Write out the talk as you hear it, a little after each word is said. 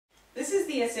This is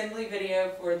the assembly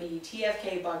video for the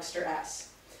TFK Buggster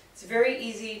S. It's very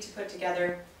easy to put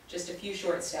together, just a few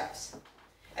short steps.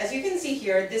 As you can see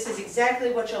here, this is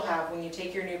exactly what you'll have when you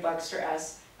take your new Buggster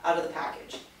S out of the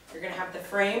package. You're going to have the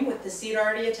frame with the seat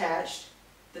already attached,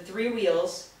 the 3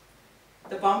 wheels,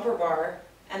 the bumper bar,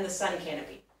 and the sun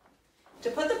canopy.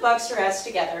 To put the Buggster S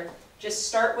together, just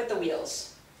start with the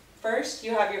wheels. First,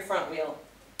 you have your front wheel.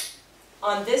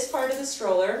 On this part of the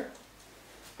stroller,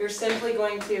 you're simply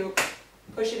going to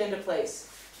push it into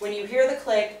place. When you hear the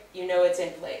click, you know it's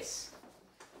in place.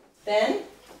 Then,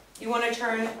 you want to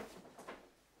turn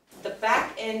the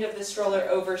back end of the stroller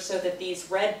over so that these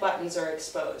red buttons are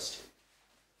exposed.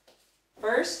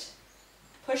 First,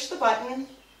 push the button,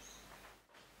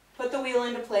 put the wheel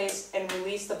into place, and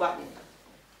release the button.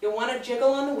 You'll want to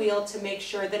jiggle on the wheel to make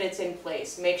sure that it's in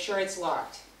place. Make sure it's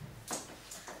locked.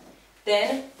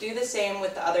 Then, do the same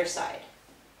with the other side.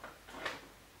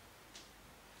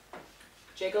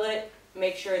 Jiggle it,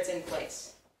 make sure it's in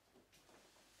place.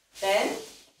 Then,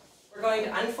 we're going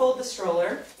to unfold the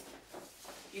stroller.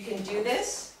 You can do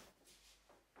this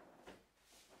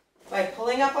by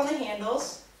pulling up on the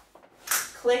handles,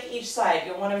 click each side.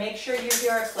 You'll want to make sure you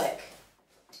hear a click.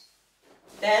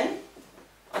 Then,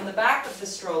 on the back of the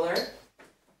stroller,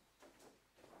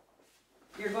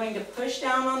 you're going to push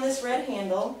down on this red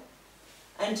handle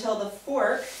until the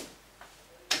fork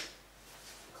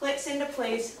clicks into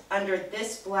place under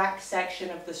this black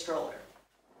section of the stroller.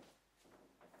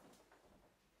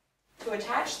 To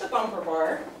attach the bumper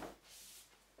bar,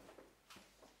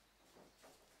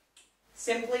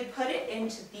 simply put it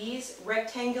into these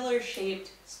rectangular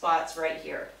shaped spots right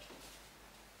here.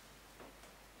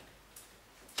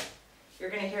 You're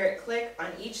going to hear it click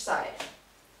on each side.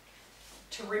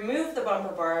 To remove the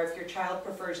bumper bar, if your child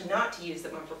prefers not to use the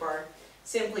bumper bar,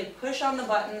 simply push on the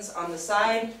buttons on the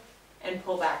side and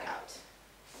pull back out.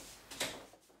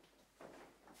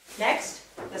 Next,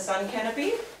 the sun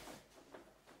canopy.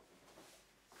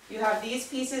 You have these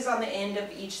pieces on the end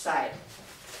of each side.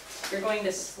 You're going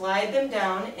to slide them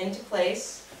down into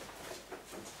place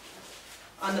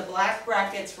on the black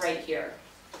brackets right here.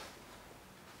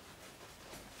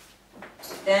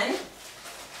 Then,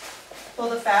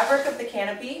 pull the fabric of the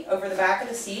canopy over the back of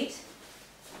the seat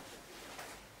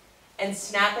and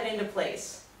snap it into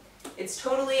place. It's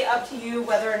totally up to you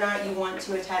whether or not you want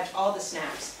to attach all the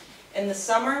snaps. In the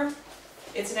summer,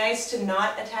 it's nice to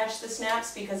not attach the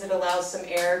snaps because it allows some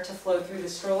air to flow through the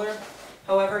stroller.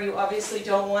 However, you obviously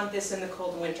don't want this in the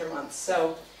cold winter months,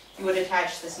 so you would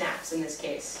attach the snaps in this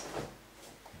case.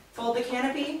 Fold the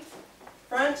canopy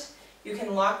front. You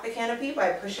can lock the canopy by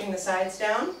pushing the sides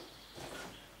down,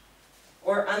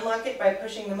 or unlock it by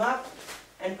pushing them up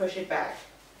and push it back.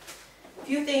 A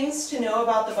few things to know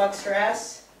about the Buggster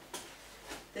S.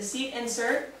 The seat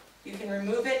insert, you can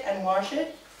remove it and wash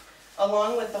it,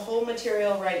 along with the whole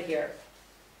material right here.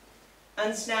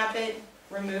 Unsnap it,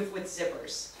 remove with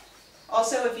zippers.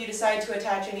 Also, if you decide to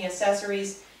attach any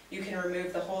accessories, you can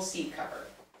remove the whole seat cover.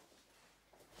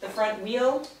 The front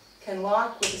wheel can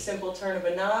lock with a simple turn of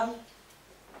a knob,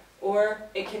 or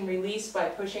it can release by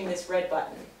pushing this red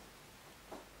button.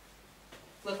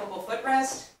 Flippable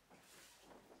footrest.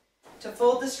 To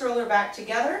fold the stroller back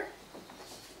together,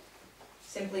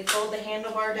 simply fold the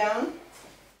handlebar down,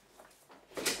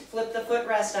 flip the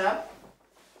footrest up,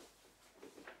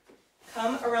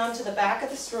 come around to the back of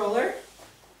the stroller,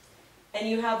 and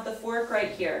you have the fork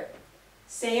right here.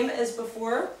 Same as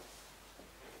before,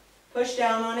 push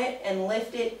down on it and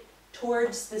lift it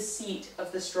towards the seat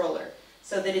of the stroller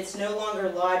so that it's no longer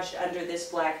lodged under this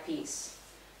black piece.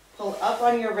 Pull up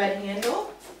on your red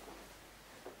handle,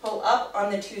 pull up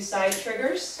on the 2 side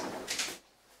triggers,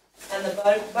 and the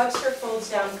Buggster folds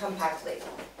down compactly.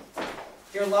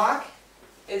 Your lock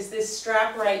is this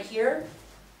strap right here.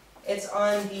 It's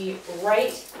on the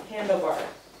right handlebar,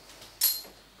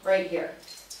 right here.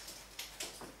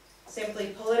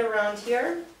 Simply pull it around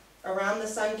here, around the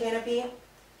sun canopy,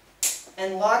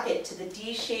 and lock it to the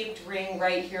D-shaped ring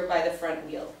right here by the front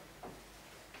wheel.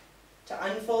 To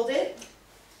unfold it,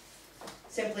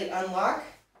 simply unlock,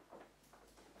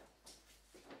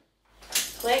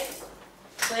 click,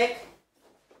 click,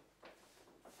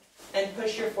 and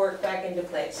push your fork back into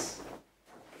place.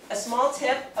 A small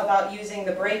tip about using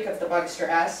the brake of the Buggster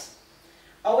S: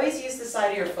 always use the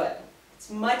side of your foot. It's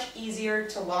much easier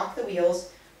to lock the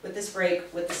wheels with this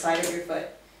brake with the side of your foot.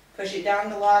 Push it down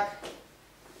to lock,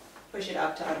 push it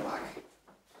up to unlock.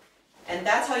 And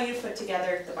that's how you put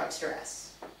together the Buggster S.